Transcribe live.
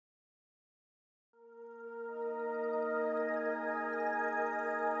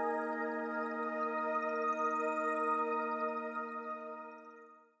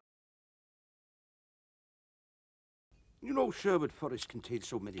You know, Sherwood Forest contains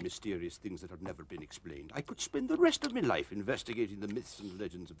so many mysterious things that have never been explained. I could spend the rest of my life investigating the myths and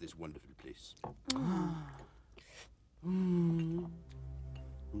legends of this wonderful place.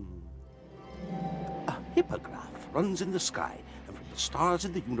 A hippogriff runs in the sky, and from the stars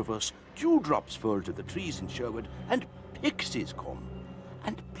in the universe, dewdrops fall to the trees in Sherwood, and pixies come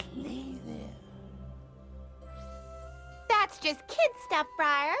and play there. That's just kid stuff,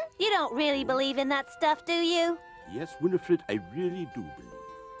 Briar. You don't really believe in that stuff, do you? Yes, Winifred, I really do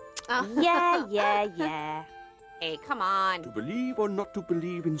believe. Yeah. Hey, come on. To believe or not to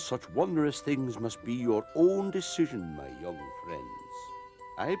believe in such wondrous things must be your own decision, my young friends.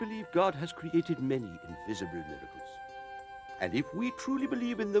 I believe God has created many invisible miracles. And if we truly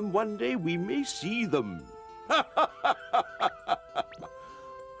believe in them, one day we may see them.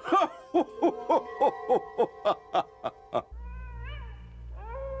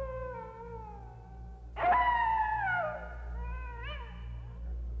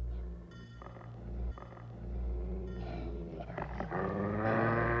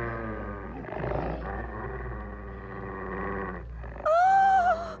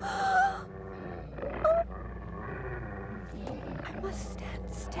 I must stand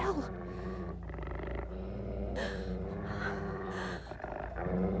still.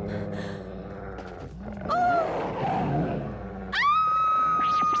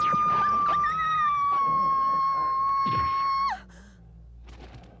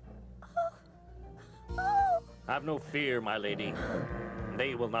 Have no fear, my lady.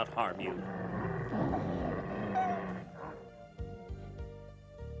 They will not harm you.